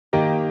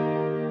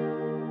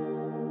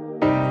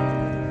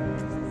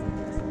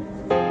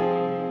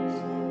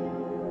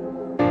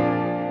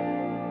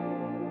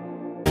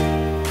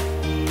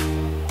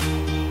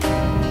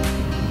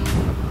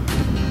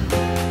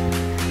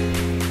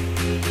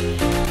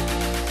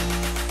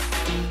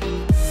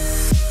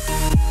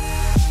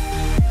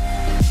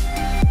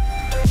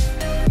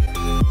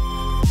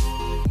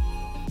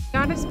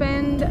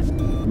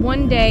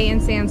one day in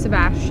San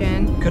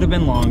Sebastian. Could have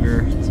been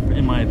longer,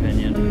 in my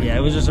opinion. Yeah, it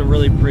was just a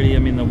really pretty, I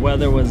mean, the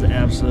weather was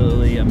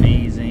absolutely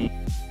amazing.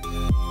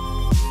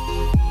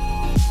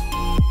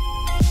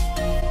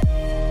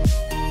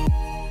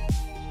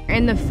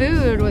 And the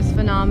food was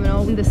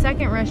phenomenal. The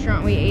second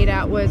restaurant we ate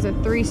at was a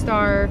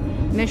 3-star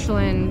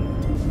Michelin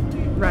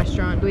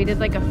restaurant. We did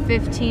like a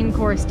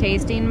 15-course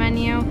tasting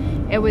menu.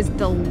 It was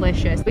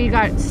delicious. We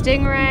got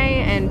stingray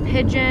and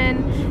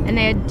pigeon, and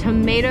they had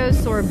tomato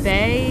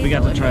sorbet. We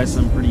got to try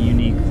some pretty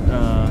unique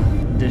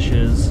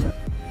dishes.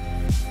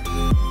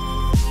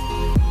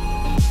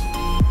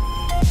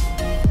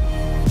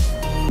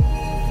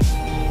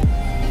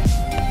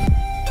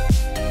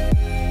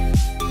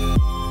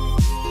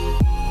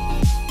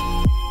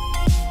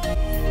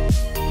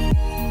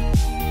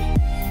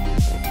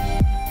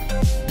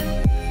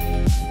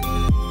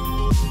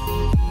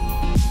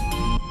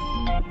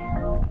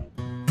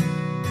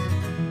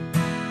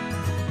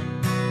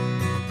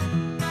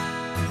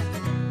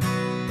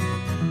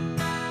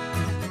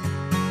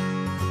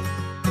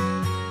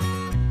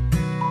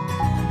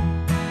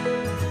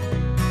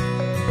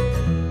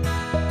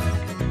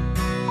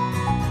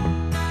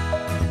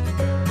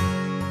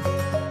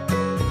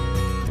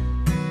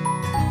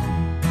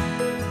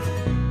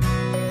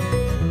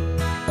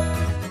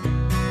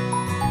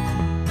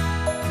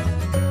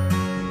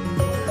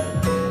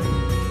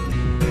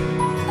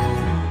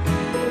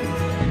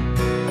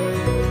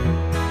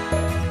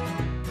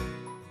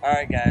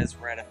 Alright guys,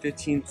 we're at a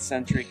 15th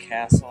century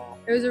castle.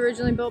 It was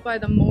originally built by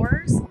the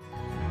Moors.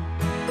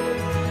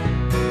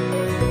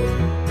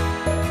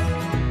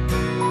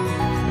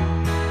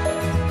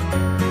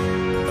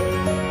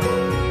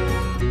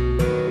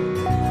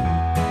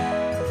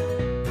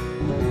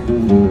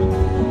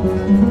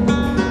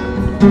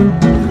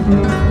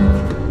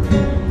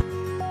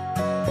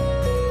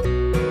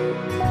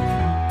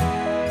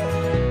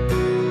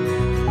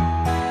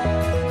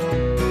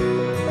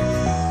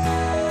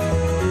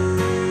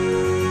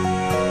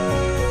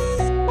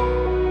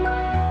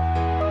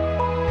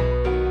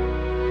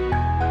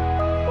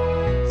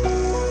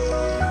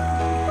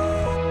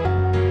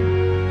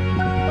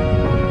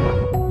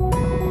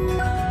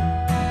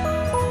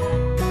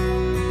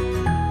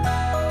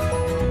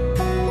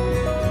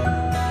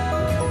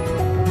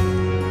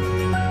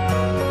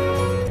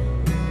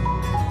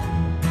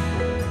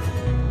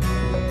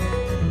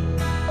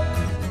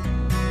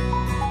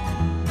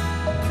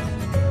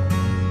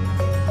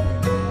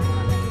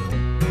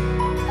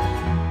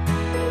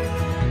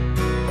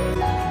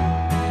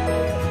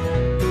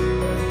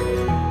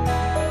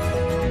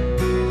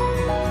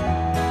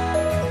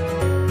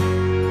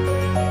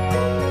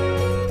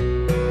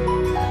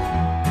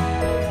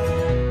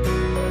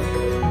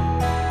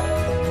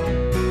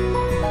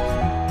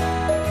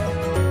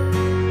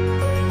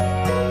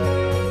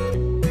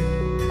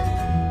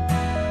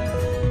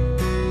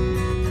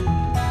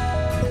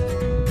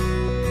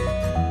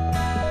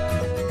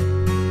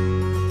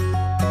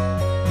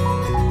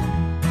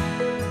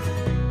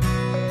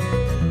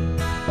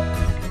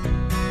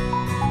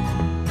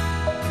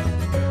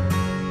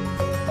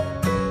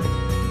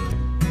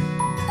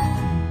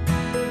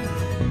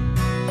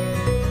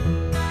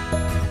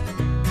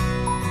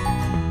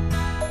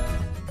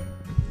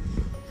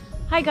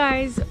 Hi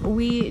guys,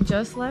 we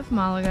just left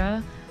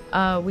Malaga.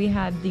 We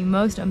had the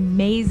most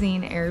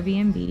amazing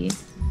Airbnb.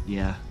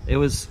 Yeah, it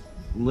was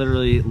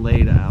literally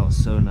laid out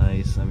so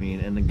nice. I mean,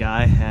 and the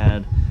guy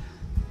had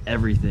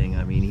everything.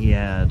 I mean, he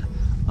had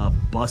a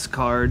bus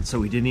card, so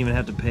we didn't even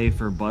have to pay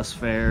for bus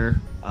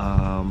fare.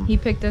 He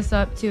picked us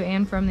up to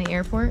and from the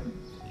airport.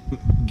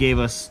 Gave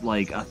us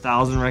like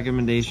 1,000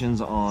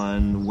 recommendations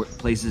on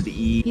places to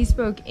eat. He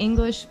spoke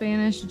English,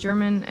 Spanish,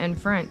 German,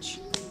 and French.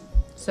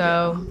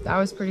 So that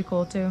was pretty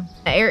cool too.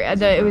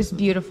 It was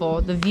beautiful.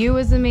 The view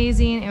was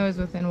amazing. It was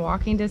within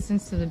walking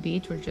distance to the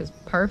beach, which is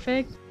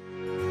perfect.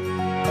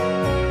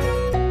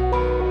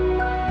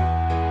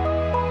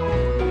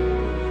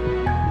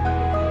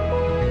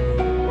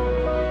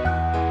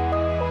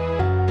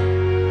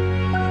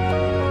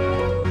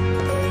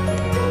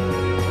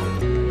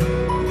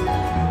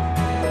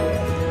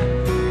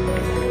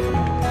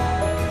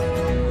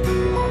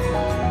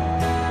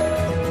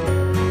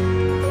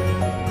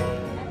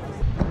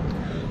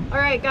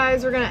 Alright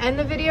guys, we're gonna end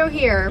the video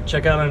here.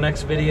 Check out our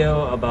next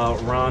video about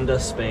Ronda,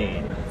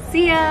 Spain.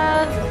 See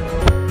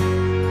ya!